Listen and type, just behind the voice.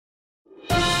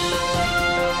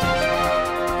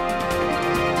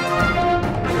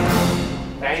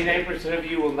99% of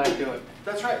you will not do it.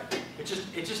 That's right. It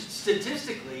just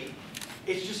statistically,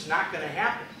 it's just not going to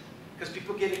happen. Because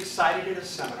people get excited at a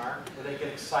seminar, or they get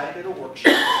excited at a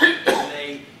workshop, and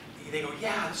they go,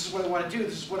 yeah, this is what I want to do,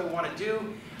 this is what I want to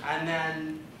do, and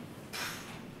then...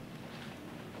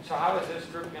 So how is this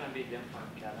group going to be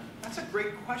different, Kevin? That's a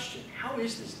great question. How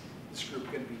is this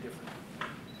group going to be different?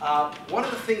 One of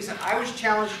the things that I was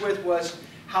challenged with was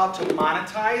how to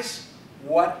monetize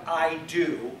what I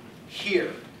do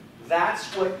here.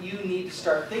 That's what you need to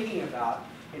start thinking about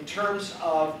in terms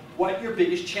of what your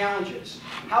biggest challenge is.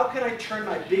 How can I turn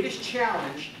my biggest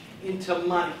challenge into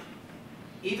money?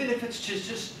 Even if it's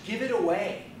just give it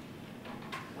away,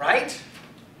 right?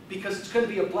 Because it's going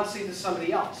to be a blessing to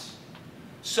somebody else.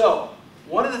 So,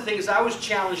 one of the things I was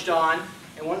challenged on,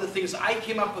 and one of the things I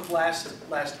came up with last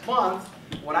month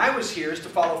when I was here is to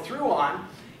follow through on,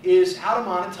 is how to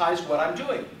monetize what I'm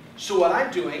doing. So what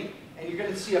I'm doing, and you're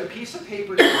going to see a piece of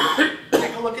paper here,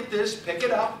 take a look at this, pick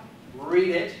it up, read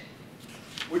it.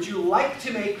 Would you like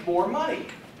to make more money?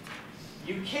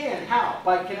 You can. How?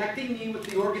 By connecting me with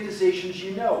the organizations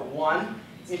you know. 1,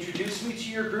 introduce me to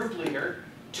your group leader.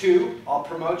 2, I'll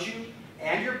promote you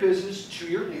and your business to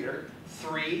your leader.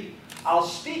 3, I'll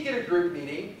speak at a group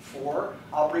meeting. 4,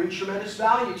 I'll bring tremendous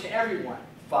value to everyone.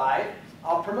 5,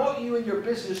 I'll promote you and your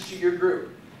business to your group.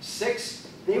 6,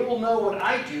 they will know what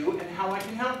I do and how I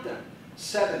can help them.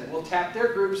 7, we'll tap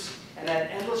their groups and add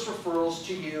endless referrals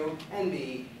to you and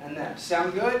me and them.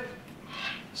 Sound good?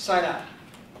 Sign up.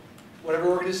 Whatever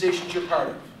organizations you're part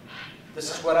of.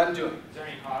 This is what I'm doing. Is there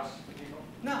any cost to people?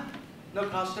 No. No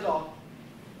cost at all.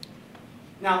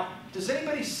 Now, does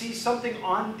anybody see something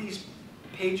on these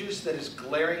pages that is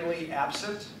glaringly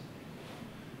absent?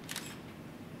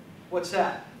 What's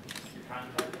that? Your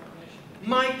contact information?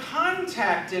 My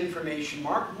contact information,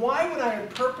 Mark. Why would I have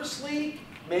purposely?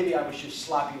 Maybe I was just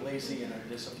sloppy, lazy, and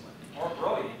undisciplined. Or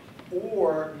brilliant.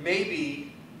 Or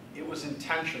maybe it was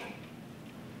intentional.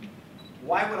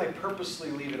 Why would I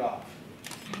purposely leave it off?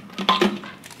 So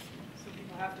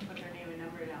people have to put their name and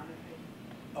number down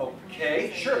if they...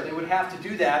 Okay, sure, they would have to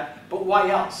do that, but why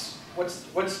else?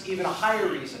 What's even a higher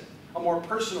reason, a more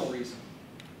personal reason?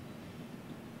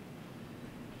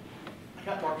 I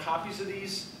got more copies of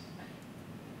these.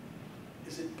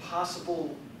 Is it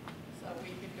possible? So we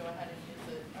could go ahead and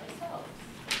use it ourselves.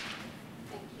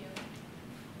 Thank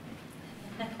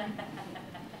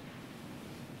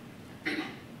you.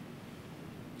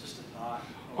 Just a thought.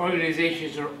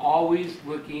 Organizations are always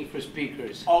looking for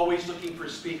speakers. Always looking for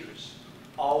speakers.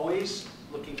 Always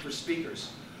looking for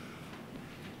speakers.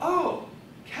 Oh,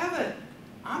 Kevin,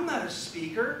 I'm not a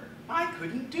speaker. I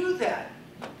couldn't do that.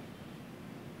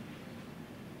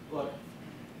 Look,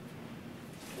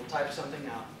 we'll type something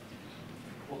out.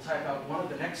 We'll type out one of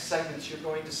the next segments you're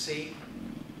going to see,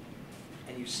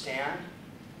 and you stand,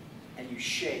 and you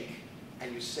shake,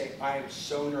 and you say, I am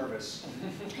so nervous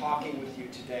talking with you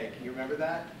today. Can you remember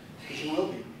that? Because you will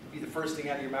be. It'll be the first thing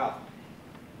out of your mouth.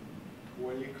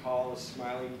 What do you call a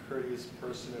smiling, courteous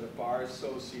person at a bar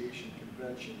association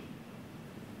convention?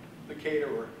 The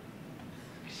caterer.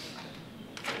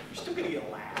 You're still going to get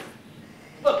a laugh.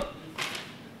 Look,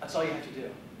 that's all you have to do.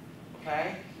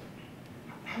 Okay?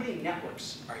 How many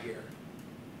networks are here?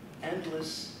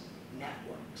 Endless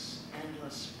networks.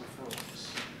 Endless referrals.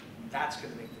 That's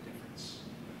going to make the difference.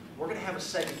 We're going to have a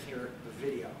segment here, the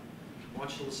video. I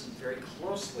want you to listen very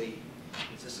closely,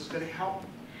 because this is going to help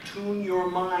tune your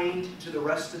mind to the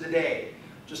rest of the day.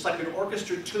 Just like an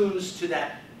orchestra tunes to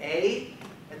that A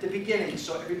at the beginning,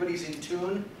 so everybody's in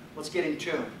tune. Let's get in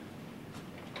tune.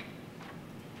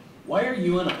 Why are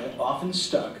you and I often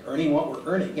stuck earning what we're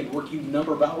earning and working the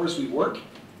number of hours we work?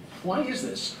 Why is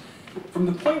this? From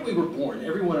the point we were born,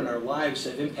 everyone in our lives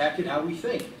have impacted how we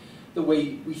think. The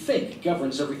way we think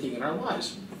governs everything in our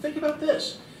lives. Think about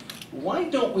this. Why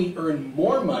don't we earn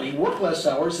more money, work less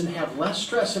hours, and have less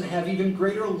stress and have even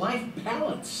greater life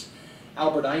balance?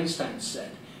 Albert Einstein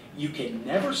said, you can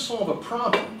never solve a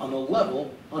problem on the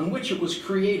level on which it was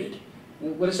created.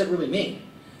 What does that really mean?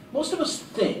 Most of us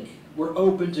think we're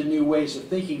open to new ways of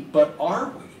thinking, but are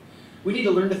we? We need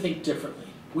to learn to think differently.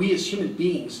 We as human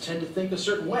beings tend to think a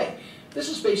certain way. This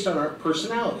is based on our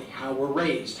personality, how we're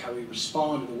raised, how we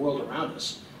respond to the world around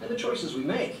us, and the choices we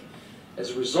make.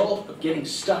 As a result of getting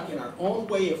stuck in our own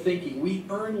way of thinking, we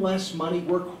earn less money,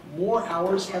 work more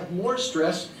hours, have more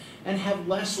stress, and have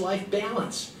less life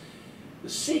balance. The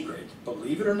secret,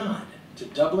 believe it or not, to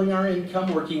doubling our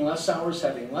income, working less hours,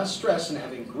 having less stress, and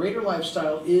having greater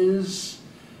lifestyle is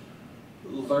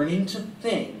learning to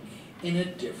think in a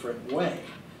different way.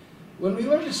 When we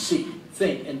learn to see,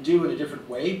 think, and do in a different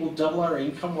way, we'll double our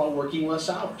income while working less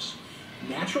hours.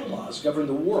 Natural laws govern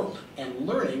the world, and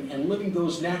learning and living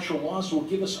those natural laws will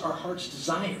give us our heart's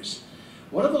desires.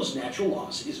 One of those natural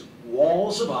laws is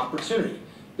walls of opportunity.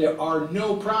 There are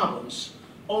no problems,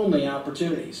 only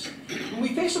opportunities. When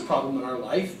we face a problem in our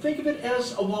life, think of it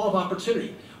as a wall of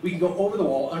opportunity. We can go over the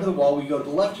wall, under the wall, we go to the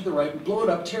left, to the right, we blow it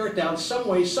up, tear it down, some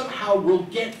way, somehow we'll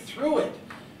get through it.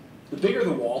 The bigger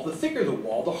the wall, the thicker the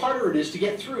wall, the harder it is to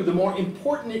get through, the more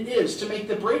important it is to make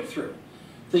the breakthrough.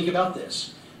 Think about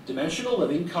this. Dimensional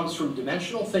living comes from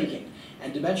dimensional thinking,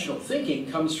 and dimensional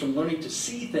thinking comes from learning to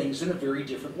see things in a very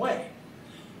different way.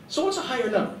 So what's a higher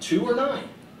number, 2 or 9?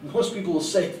 Most people will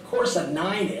say, of course a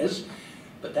 9 is,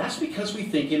 but that's because we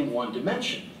think in one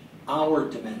dimension, our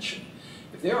dimension.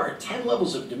 If there are 10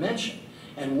 levels of dimension,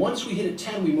 and once we hit a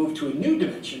 10 we move to a new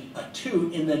dimension, a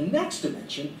 2 in the next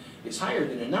dimension is higher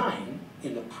than a 9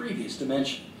 in the previous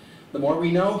dimension. The more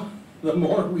we know, the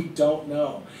more we don't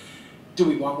know. Do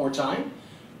we want more time?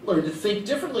 Learn to think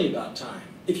differently about time.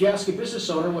 If you ask a business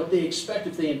owner what they expect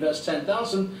if they invest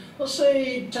 $10,000, they'll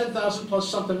say $10,000 plus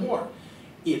something more.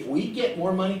 If we get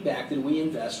more money back than we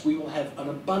invest, we will have an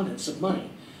abundance of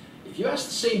money. If you ask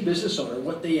the same business owner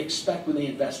what they expect when they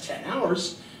invest 10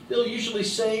 hours, they'll usually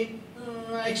say,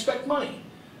 I expect money.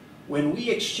 When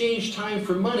we exchange time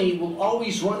for money, we'll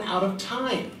always run out of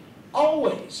time.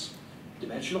 Always.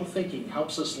 Dimensional thinking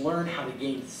helps us learn how to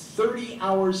gain 30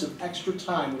 hours of extra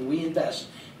time when we invest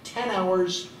 10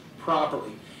 hours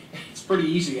properly. It's pretty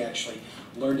easy, actually.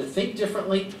 Learn to think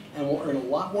differently, and we'll earn a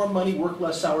lot more money, work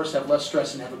less hours, have less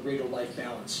stress, and have a greater life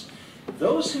balance.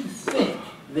 Those who think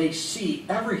they see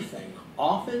everything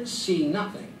often see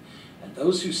nothing, and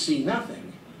those who see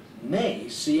nothing may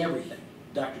see everything.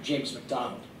 Dr. James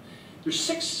MacDonald. There's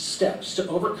 6 steps to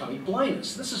overcoming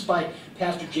blindness. This is by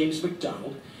Pastor James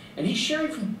MacDonald, and he's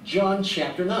sharing from John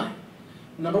chapter 9.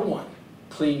 Number 1,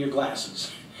 clean your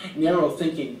glasses. Narrow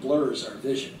thinking blurs our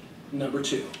vision. Number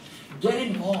 2, get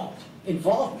involved.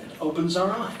 Involvement opens our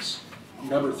eyes.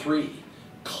 Number 3,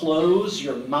 close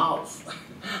your mouth.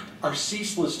 Our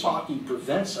ceaseless talking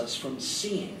prevents us from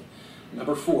seeing.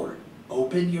 Number 4,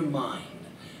 open your mind.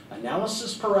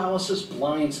 Analysis paralysis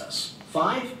blinds us.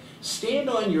 5, stand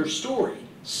on your story,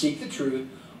 seek the truth,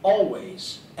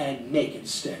 always, and make it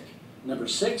stick. Number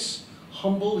 6,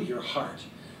 humble your heart.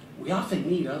 We often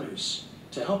need others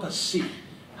to help us see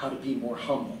how to be more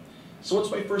humble. So what's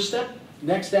my first step?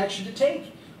 Next action to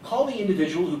take. Call the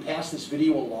individual who passed this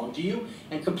video along to you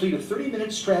and complete a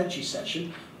 30-minute strategy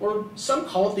session, or some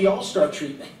call it the all-star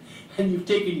treatment, and you've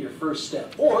taken your first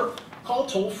step. Or call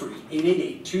toll-free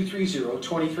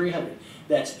 888-230-2300.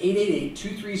 That's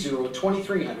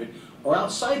 888-230-2300. Or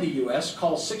outside the U.S.,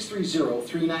 call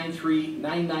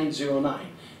 630-393-9909.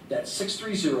 That's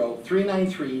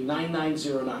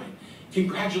 630-393-9909.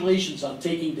 Congratulations on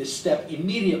taking this step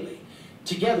immediately.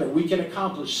 Together, we can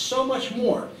accomplish so much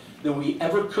more than we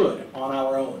ever could on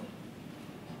our own.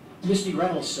 Misty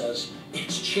Reynolds says,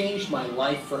 it's changed my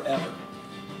life forever.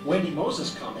 Wendy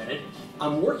Moses commented,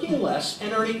 I'm working less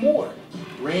and earning more.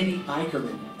 Randy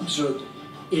Eicherman observed,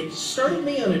 it started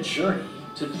me on a journey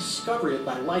to the discovery of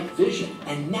my life vision,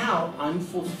 and now I'm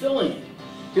fulfilling it.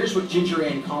 Here's what Ginger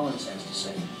Ann Collins has to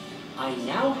say. I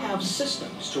now have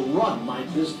systems to run my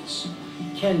business.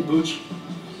 Ken Bucci.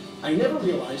 I never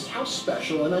realized how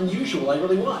special and unusual I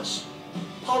really was.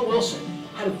 Paul Wilson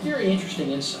had a very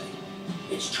interesting insight.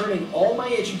 It's turning all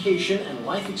my education and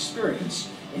life experience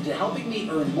into helping me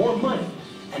earn more money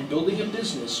and building a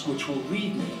business which will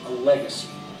leave me a legacy.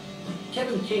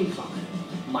 Kevin King commented,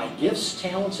 my gifts,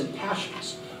 talents, and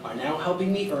passions are now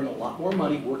helping me earn a lot more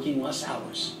money working less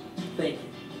hours. Thank you.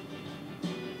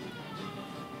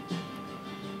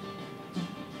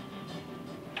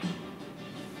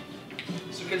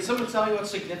 So can someone tell me what's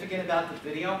significant about the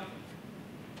video?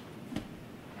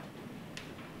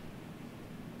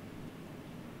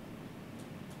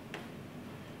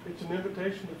 It's an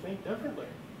invitation to think differently.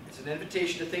 It's an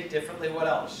invitation to think differently. What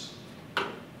else?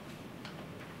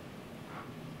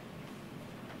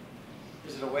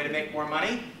 Is it a way to make more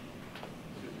money?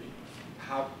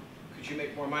 How could you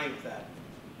make more money with that?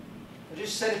 Well,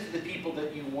 just send it to the people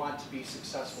that you want to be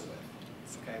successful with.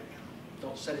 Okay?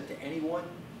 Don't send it to anyone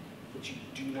that you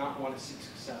do not want to see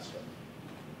success with.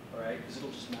 All right? Because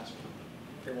it'll just mess with them.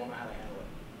 They won't know how to handle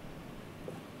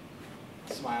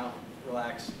it. Smile,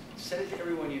 relax. Send it to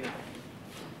everyone you know.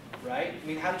 Right? I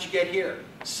mean, how did you get here?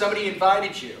 Somebody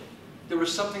invited you. There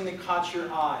was something that caught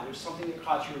your eye. There was something that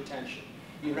caught your attention.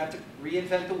 You don't have to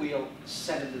reinvent the wheel.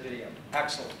 Send in the video.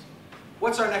 Excellent.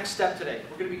 What's our next step today?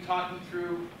 We're going to be talking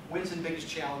through wins and biggest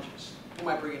challenges. Who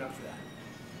am I bringing up for that?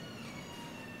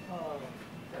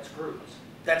 That's groups.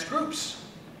 That's groups.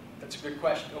 That's a good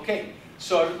question. Okay,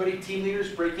 so everybody, team leaders,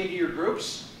 break into your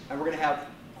groups, and we're going to have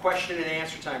question and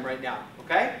answer time right now.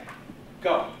 Okay?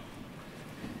 Go.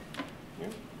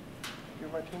 You're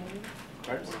my team leader?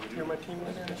 You're my team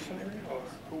leader in this scenario, or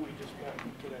who we just met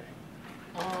today?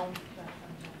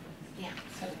 Yeah.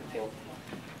 You're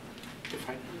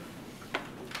fine.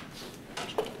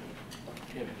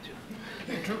 Yeah, me too.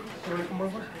 Hey, Drew, you want to come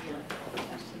over?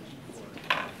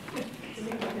 You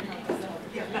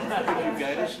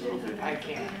guide us a little bit? I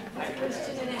can.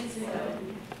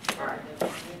 All right, so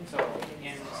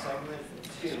in segment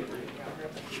 2,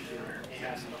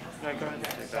 and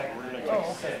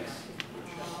segment 6,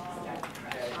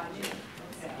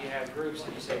 you have groups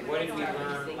that say, what did we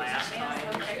learn last time,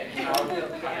 and how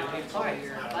did we apply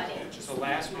it? So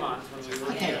last month, when we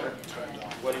were here,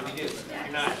 what did we do? If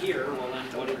you're not here, well then,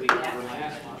 what did we cover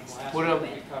last month? Last What month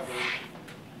we covered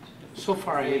So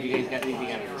far, have you guys got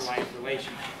anything on this? life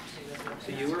relationships.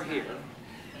 So you were here.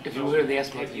 If you were the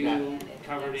last month, Have you got. you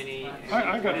covered any?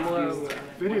 I got what more did of you- the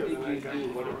video What than I did you got. do?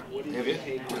 What did Have you you?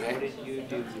 take? Okay. What did you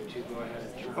do to go ahead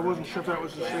and? I wasn't sure if that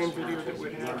was the same video that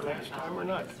we had last time or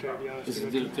not, to be honest This is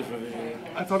with you. different video.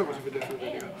 I thought it was a different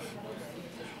video.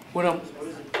 What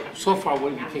so far,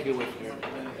 what have you taken away from here?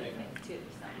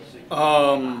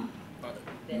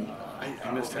 I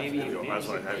missed that video, that's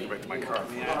why I had to wait to my car.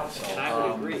 Yeah, and I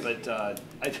would agree. But I'm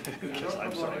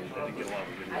sorry, I didn't get a lot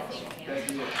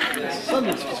of videos. Some of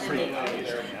it's just pretty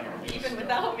obvious. Even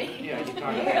without me. Yeah, you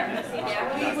talked about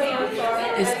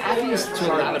It's obvious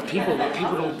to a lot of people, but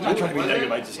people don't. I'm not trying to be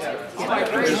negative, I just,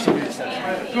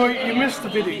 No, you missed the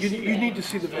video. You need to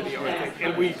see the video, I think,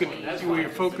 and where you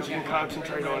focus and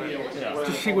concentrate on it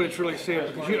to see what it's really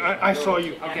saying. Because I saw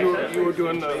you were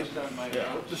doing the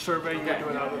survey, you were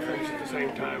doing other things at the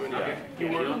same time, and you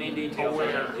You don't weren't need details.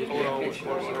 aware of what was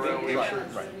going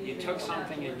around. You took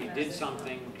something and you did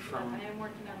something from,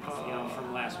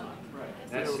 from last month.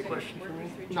 That's You the have a question for me?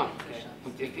 No.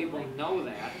 If people know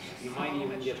that, you might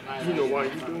even get highlighted. You know why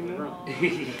you're doing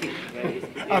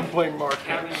that? I'm playing Mark.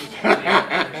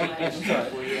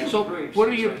 So, what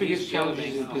are your biggest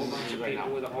challenges in business right now?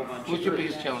 With a whole bunch What's of your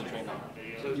biggest challenge right now?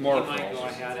 So More you might go referrals.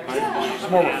 ahead and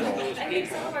More ask referrals. those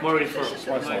people. More referrals.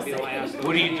 You might be able to ask them,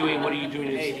 What are you doing? What are you doing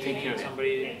hey, to do you take care need of it?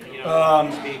 somebody,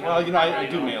 Well, I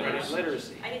do mailers.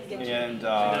 literacy. And,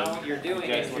 Now you're doing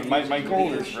it for my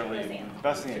goal is leadership. really, the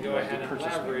best thing I To do, go I ahead do and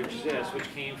purchase leverage mailers. this, which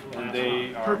came from And last they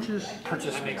month. are Purchase.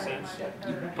 purchase That makes mailers.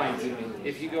 sense? Buying it.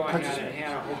 If you go ahead and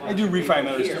have a whole bunch I do of refi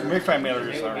people mailers here, too. Refi they mailers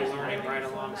would be are, learning right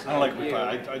alongside I don't like you.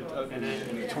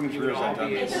 refi. In the 23 years I've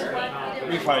done this,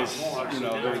 refis, you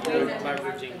know, they're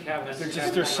Leveraging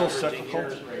Kevin. they're so cyclical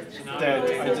that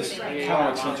I just kind of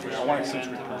accentuate. I want to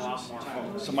accentuate purchase.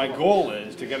 So my goal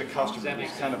is to get a customer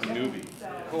who's kind of a newbie.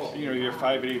 Cool. You know, your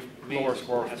 580 lower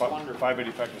score, That's wonderful. 580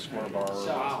 effective score bar,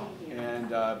 Wow. and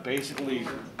basically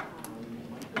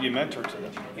be a mentor to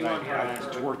them. And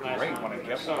it's worked great when I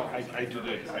get one. I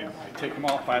take them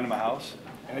out, find them a house,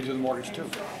 and I do the mortgage too.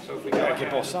 So if we I go get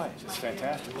ahead both sides. It's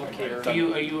fantastic. Are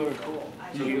you a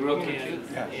So you look in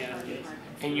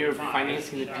and you're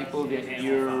financing the people that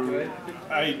you're.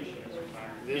 I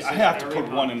have to put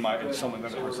one in some of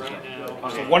them.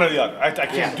 So one or the other. I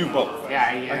can't do both.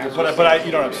 Yeah. But I,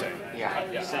 you know what I'm saying. Yeah.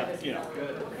 You know.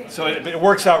 So it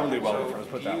works out really well for us.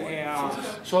 Put it that way.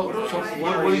 So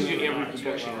what is your average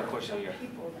production in the course of the year?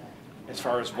 As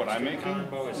far as what I'm making,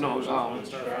 No,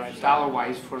 dollar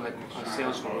wise for like a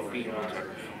sales for a fee.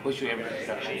 What's your average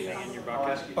production?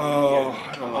 oh,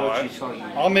 I don't How much you know. sell you?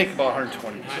 I'll make about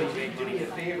 120.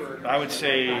 I would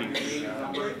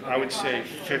say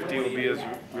 50 will be as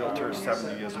a realtor,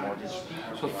 70 as a mortgage.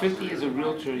 So 50 as a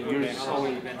realtor, you're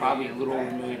selling probably a little over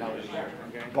 $1 million a year.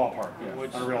 Ballpark, yeah.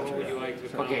 Which On a realtor, would you yeah.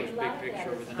 like to Okay. big picture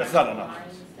with the That's next not enough.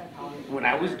 When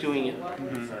I was doing it,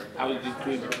 I was just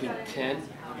doing between 10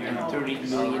 and $30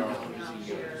 million a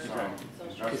year,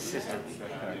 consistently.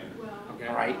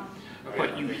 All right?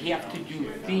 But you have to do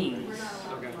things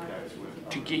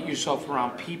to get yourself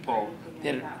around people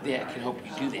that can help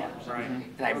you do that. And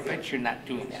I bet you're not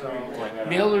doing that.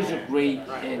 Mailers are great,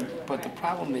 but the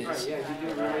problem is, Yeah, you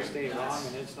do real estate wrong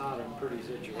and it's not a pretty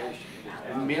situation.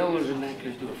 mailers are not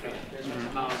going to do it for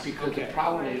you. Because the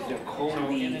problem is they're cold In the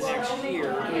leads. next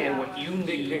year, And what you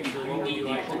need, picture, what would you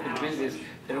like people in business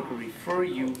that are going to refer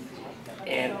you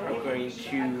and are going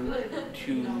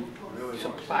to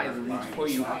supply the leads for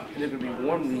you, and they're going to be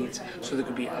warm leads, so they're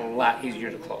going to be a lot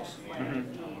easier to close.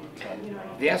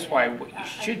 That's why what you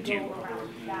should do,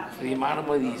 for the amount of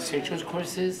money the essentials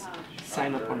course is,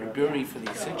 sign up on the Bury for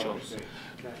the essentials.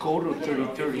 Go to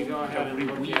 30-30 every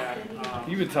week.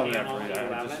 You've been telling me that for a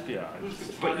yeah.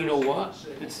 But you know what?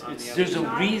 There's a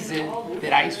reason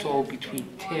that I sold between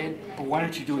 10, But why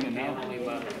aren't you doing it now?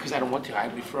 because I don't want to. I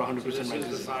refer 100% of my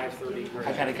business. 5:30.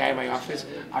 I got a guy in my office,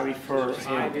 I refer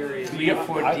him 3 or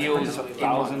 4 I've heard deals this a month.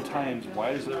 1,000 times.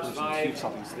 Why does the There's person keep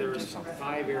something instead of do there's something?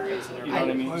 5 areas in You know what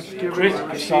I mean? Let's give Chris, it a I'm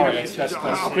receipt. sorry,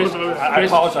 Chris, I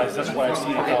apologize, that's what I've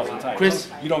seen 1,000 times. Chris.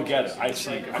 You don't get it, I've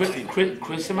seen it.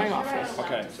 Chris in my office,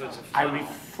 Okay, I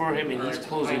refer him and he's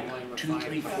closing 2,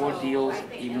 3, 4 deals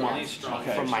a month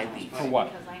Okay. from my leads. for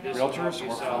what? Realtors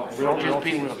or for Realtors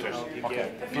being realtors.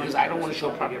 Okay. Because I don't want to show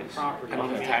properties. I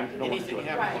don't have time, I don't want to do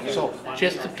it. So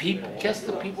just the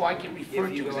people I get referred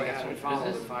to because I got so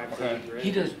much business,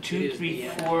 he does 2, 3,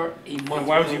 4 a month. And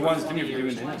why would you want us to do if you're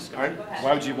giving to him? Pardon?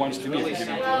 Why would you want us to do if you're giving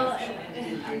to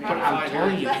him? But I'm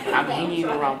telling you, I'm hanging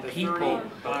around people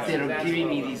that are giving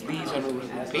me these leads on a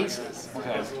regular basis.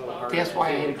 Okay. That's why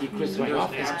I had to get Chris in my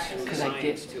office, because I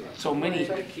get so many.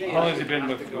 How long has he been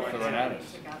with the Renatus?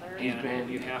 He's been,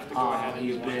 You have to go ahead and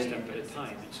he's do one been, step at a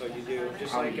time. And so you do,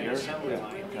 just Probably like an a year. assembly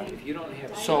line. If you don't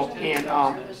have. so,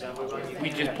 and, we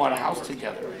just bought a house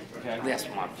together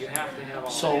last month. You have to have all.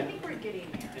 So,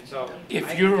 And so.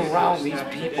 if you're around these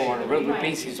people on a regular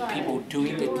basis, people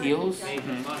doing the deals,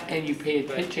 and you pay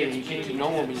attention and you get to know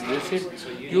them and you listen,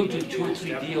 you'll do 2 or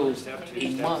 3 deals a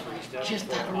month,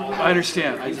 just out of I relax.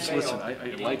 understand, I just, listen, I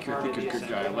like you, I think you're a good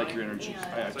guy, I like your energy.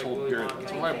 I told Barry,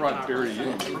 that's why I brought Barry to you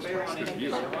in the first place, because of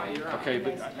you. Okay,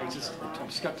 but I'm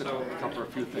skeptical for a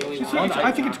few things. One,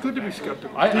 I think it's good to be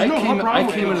skeptical. I There's no came problem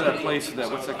with into it. that place,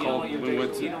 that, what's that called, when we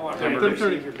went to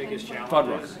Your biggest challenge.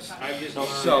 Fuddruckers. I've just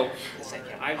So,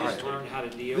 I've just learned how to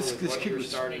deal this with what kid you're was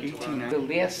starting to 18, learn. The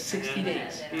last 60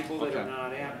 days, People that are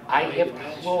not at. I have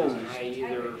dimension, closed I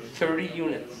either, 30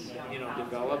 units.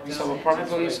 develop them. Some apartment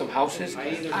buildings, some houses.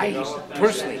 I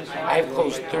personally, I have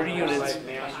closed 30 units,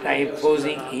 and I am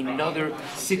closing another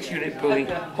 6-unit building,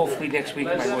 hopefully next week,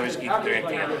 my lawyers get their act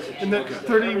together. And that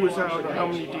 30 was out, how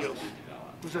many deals?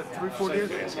 Was that 3, 4 deals?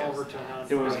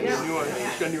 There was Yeah,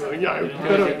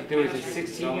 there was a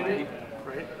 16-unit,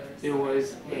 right? there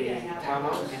was a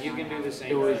townhouse, You can do the same.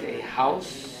 there was a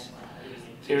house,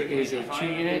 there is a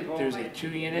 2-unit, there's a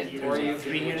 2-unit, there's a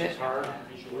 3-unit.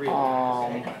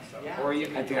 Or you I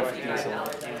can think I forget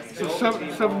some. So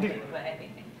 70,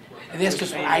 And that's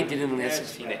just what I did in the last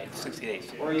 60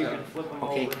 days. or you can flip them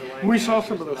Okay. over. we saw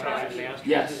some of those houses.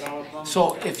 Yes.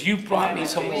 So if you brought me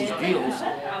some of those deals,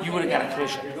 you would have got a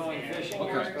commission.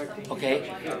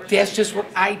 Okay? That's just what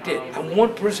I did. I'm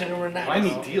one person in I Renata.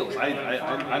 need deals, I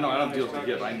know I don't have deals to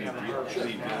give, I need deals, I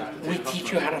need deals. We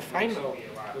teach you how to find them.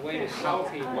 The way to sell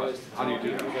people is. How do you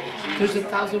do that? There's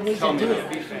 1,000 ways to do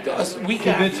it. We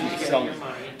got, Convince me to sell me.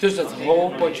 there's a whole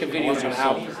bunch of videos on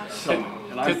how, Sell me.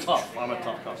 And I'm tough, I'm a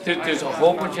tough customer. there's a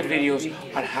whole bunch of videos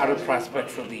on how to prospect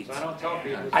for leads.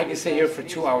 I can sit here for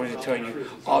 2 hours and tell you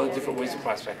all the different ways to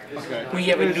prospect. Okay. We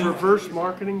have a There's new, reverse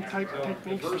marketing type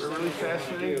techniques that are really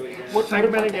fascinating. what about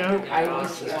Segmenting that new out. iOS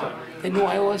system? The new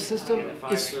iOS system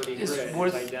is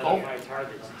worth,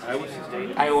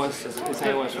 iOS system, it's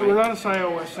iOS, We're right? not as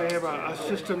iOS, they have a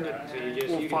system that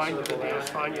will find you the deals,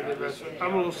 find you the investment.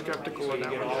 I'm a little skeptical of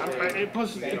that one.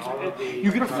 Plus, you get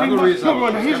a free Another month. reason No,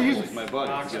 I'm no, skeptical here's, is my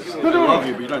buddy, because I no, no. love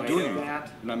you, but you're not doing anything. You're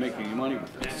not making any money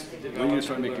with this. When are you gonna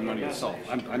start making money yourself?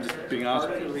 I'm just being honest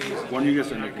with you. When are you gonna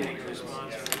start making money?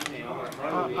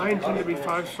 I intend to be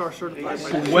 5-star certified by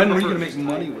December When are you gonna 1st. make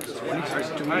money with this? When are you gonna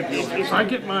start doing deals? If I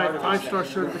get my 5-star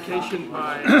certification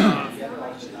by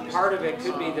Part of it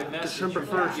could be the message. December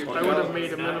 1st, I would have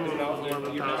made a minimum of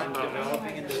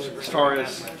 $11,000. As far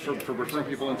as for referring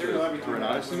people into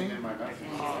Renatus to me? Is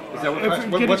that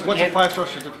If what's a getting- 5-star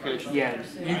certification? Yeah,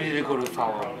 you need to go to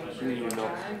follow-up, you need to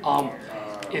know.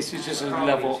 It's just a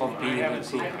level of being in the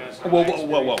group. Whoa,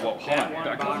 hold on,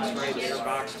 back up.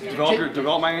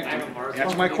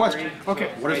 Answer my question. Okay.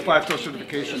 What is 5-star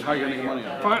certification, how are you gonna make money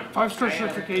on it? 5-star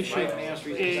certification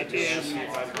is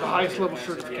the highest level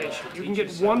certification. You can get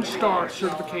 1-star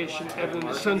certification at an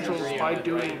Essentials by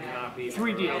doing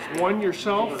 3 deals. One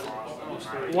yourself,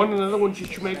 one another one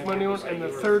that you make money on, and the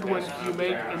third one you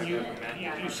make and you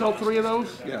sell 3 of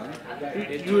those. Yeah.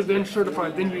 You are then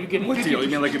certified. Then you get What deal? You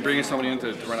 50%. mean like you're bringing somebody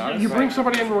into Renatus? You bring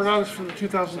somebody in Renatus for the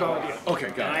 $2,000 deal. Okay,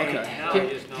 got it,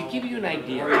 okay. To give you an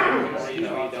idea,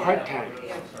 part-time,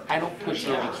 I don't push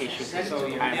the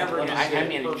education. I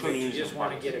manage 20 You units. just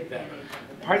want to get it better.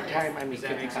 Part-time, I make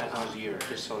 $50,000 a year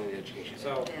just selling the education.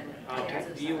 So,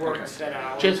 do you work set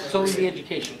hours? Just selling the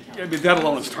education. I mean, that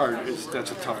alone is hard,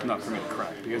 that's a tough nut for me to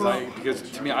crack, because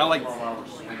to me, I like,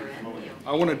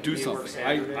 I want to do something.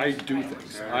 I do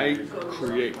things. I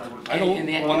create. I And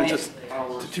don't want to just.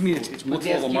 To me, it's looks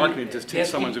all the marketing. Just take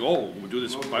someone and go, oh, we'll do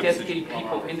this. Buy That's this. getting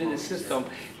people into the system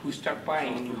who start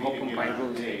buying and you help them buy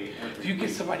real estate. If you get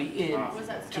somebody in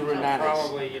to Renatus,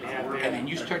 Probably you'd have and then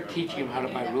you start teaching them how to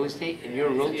buy real estate, and you're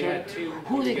a realtor,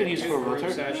 who are they gonna use for a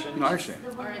realtor? No, I understand.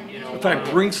 If I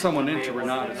bring someone into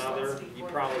Renatus, you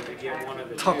probably could get one of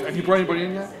the tough. Have you brought anybody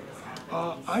in yet?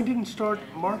 I didn't start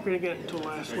marketing it until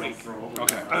last week.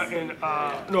 Okay.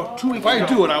 No, 2 weeks If I ago.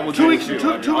 do it, I will do 2 it weeks, with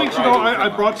you. two weeks ago, I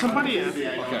brought somebody in.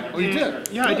 Okay. Oh, you did?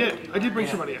 Yeah, I did. I did bring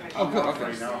somebody in. Oh, good.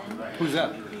 Okay. Who's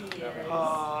that?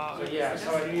 Yeah,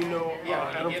 so Do you know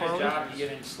yeah, Adam when you get a Farley? job, you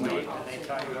get enslaved and they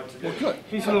tell you what to do. Well, good.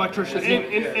 He's an electrician.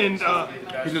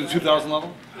 He's in the 2,000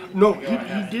 level? No, he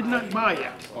did not buy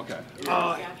yet. Okay.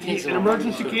 An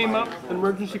emergency came up. An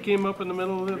emergency came up in the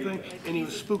middle of the thing, and he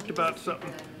was spooked about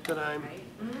something that I'm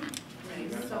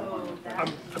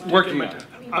Working on it.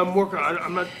 I'm working on it.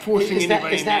 I'm not forcing It's not,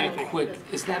 anybody it's into not a anything. quick,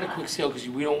 it's not a quick sale because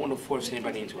we don't want to force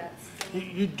anybody into it.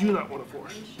 You do not want to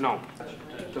force. No,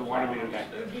 the water meter guy.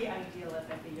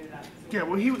 Yeah,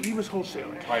 well, he was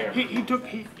wholesaling. Pryor. He took,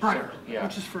 Pryor. Yeah.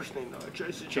 What's his first name though?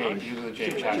 Is it Jay, Josh? he was a Jay,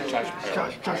 Josh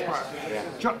Pryor. Josh Pryor. Yeah.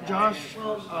 Josh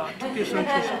took the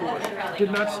essentials course,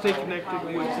 did not stay connected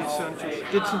with the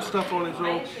essentials, did some stuff on his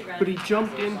own, but he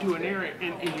jumped into an area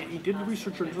and he did the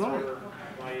research on his own.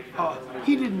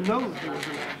 He didn't know that there was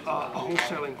a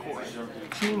wholesaling course.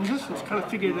 Seeing Resistance kind of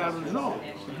figured it out on his own,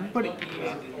 but he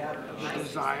had the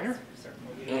desire.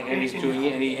 And he's doing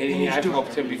it, and I've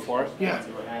helped him before. Yeah.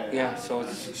 Yeah, so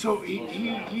it's, So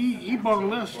he bought a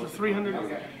list of 300,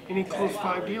 and he closed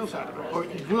 5 deals out of it, or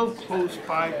he will close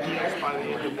 5 deals by the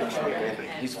end of next week, I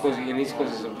think. he's closing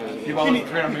some business. You bought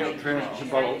 300. He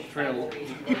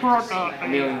brought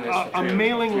Mailing list for a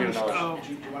mailing $300. list of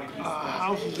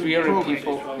houses in 300 probate.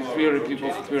 people, 300 people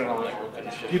for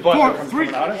 $300. You bought Four, it from three,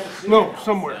 Renatus? no,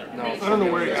 somewhere. No, I don't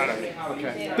know where he got it.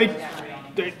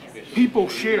 Okay. People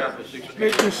share.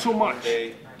 There's so much.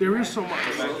 There is so much.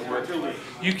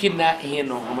 You cannot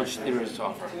handle how much there is to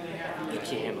offer. You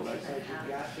can't handle it.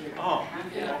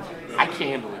 I can't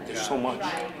handle it. There's so much.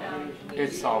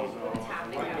 It's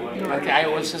like the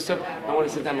iOS system. I want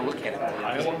to sit down and look at it.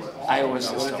 iOS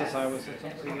system.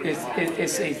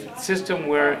 It's a system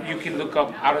where you can look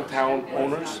up out of town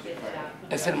owners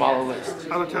and send them all a list.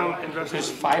 Out of town There's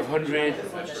investors. 500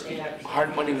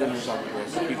 hard money lenders on the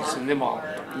list. You can send them all.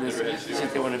 See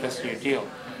if they want to invest in your deal.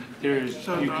 There's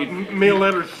you can Mail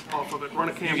letters off of it. Run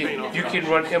a campaign off you of it.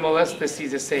 can run MLS listings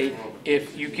to say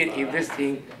if you get a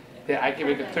listing that I can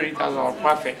make a $30,000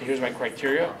 profit. Here's my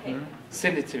criteria.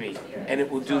 Send it to me, and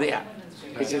it will do that.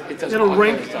 It does It'll all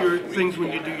rank kinds of your stuff. things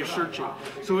when you do your searching.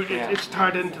 So it's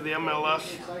tied into the MLS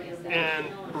and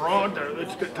broad.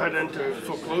 It's tied into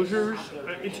foreclosures.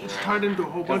 It's tied into a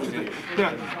whole bunch of things.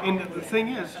 Yeah, and the thing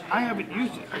is, I haven't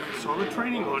used it. I saw the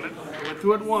training on it. I went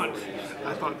through it once.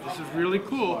 I thought this is really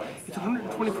cool. It's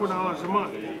 $124 a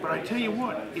month. But I tell you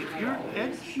what, if you're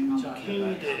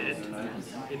educated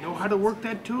and know how to work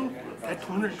that tool, that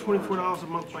 $224 a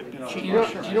month might be cheap. Do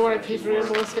you know what I pay for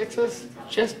MLS access?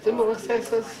 Just MLS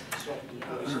access?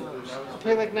 I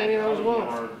pay like $90 a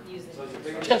month.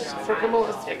 Just for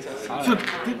MLS access. So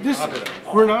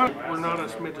we're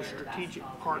not made a strategic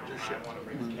partnership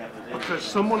because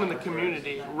someone in the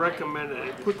community recommended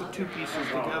it, put the two pieces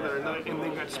together, and they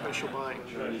got special buying.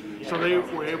 So they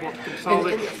were able to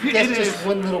consolidate. That's just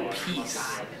one little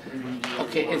piece.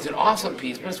 Okay, it's an awesome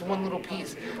piece, but it's one little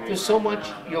piece. There's so much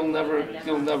you'll never be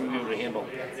able to handle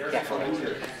half of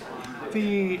it.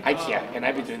 I can't, and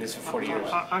I've been doing this for 40 years.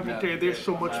 I can tell you, there's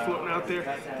so much floating out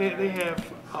there. They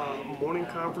have morning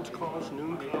conference calls,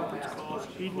 noon conference calls,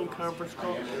 evening conference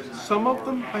calls. Some of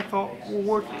them I thought were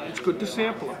working. It's good to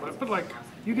sample them, but like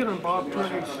you get on Bob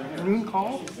Turner's noon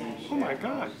call, oh my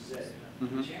God.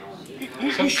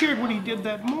 He shared what he did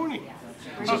that morning.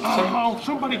 How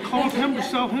somebody called him to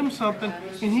sell him something,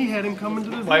 and he had him come into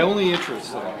the My only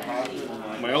interest,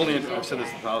 I've said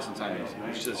this 1,000 times,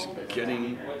 is just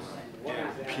getting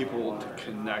people to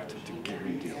connect to give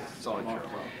me deals. That's all I care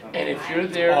about. And if you're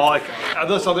there, All I care.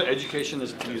 This other education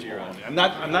is usable on me. I'm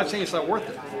not saying it's not worth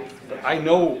it, but I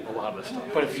know a lot of this stuff.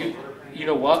 but if you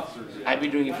know what? I've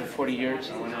been doing it for 40 years.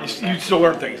 You still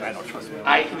learn things. I know, trust me.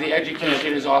 The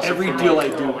education is awesome. Every for me. deal I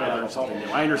do, I learn something new.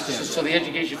 I understand. So the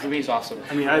education for me is awesome.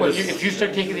 I mean, if you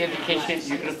start taking the education,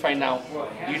 you're gonna find out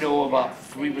you know about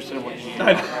 3% of what you know.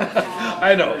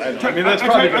 I know. I mean, that's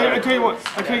probably I good. tell you what,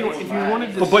 if you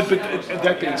wanted to. But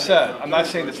that being said, I'm not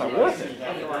saying it's not worth it.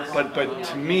 But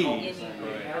to me,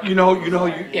 You know,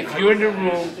 If you're in a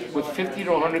room with 50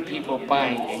 to 100 people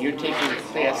buying and you're taking a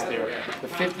class there, the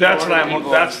 50 that's to what 100 I'm,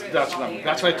 people.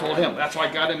 that's what I told him. That's why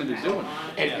I got him into doing it.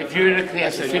 And if you're in a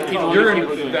class of 50 to You're 100 in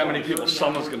people doing that it, many people,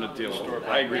 someone's gonna deal with it.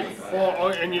 I agree with that. Well,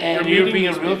 and you're being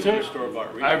a realtor,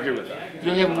 I agree with that.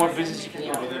 you'll have more business you can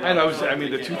have. And I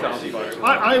mean, the 2,000 bucks.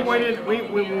 I waited,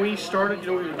 when we started,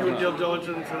 we were doing due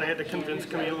diligence and I had to convince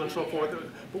Camille and so forth.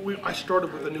 But I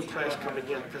started with a new class coming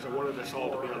in because I wanted us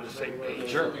all to be on the same page.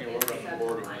 Sure.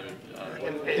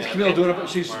 Is Camille doing it?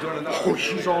 She's doing it now. Oh,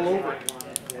 she's all over it.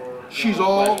 She's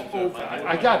all over it.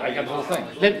 I got the whole thing.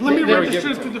 Let me Mary, register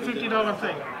give it to the $50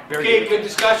 thing. Okay, good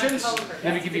discussions?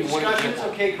 Let me give you one Discussions,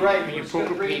 example. okay, great. When you We're just gonna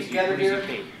broker bring it pays, together what does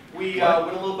he here. pay? We went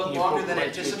a little bit You longer broker than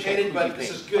writes you a check, anticipated, what do but you this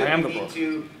pay? is good. I am We the need broker.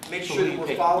 to make So sure what that do you we're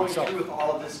pay? following Myself. through with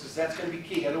all of this, because that's gonna be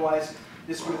key. Otherwise,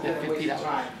 this would have been a waste of $50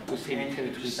 time. will save you And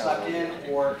 10 to you slept in, $20,000.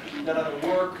 or done other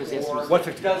work, Because that's or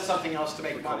what- done something else to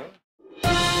make money.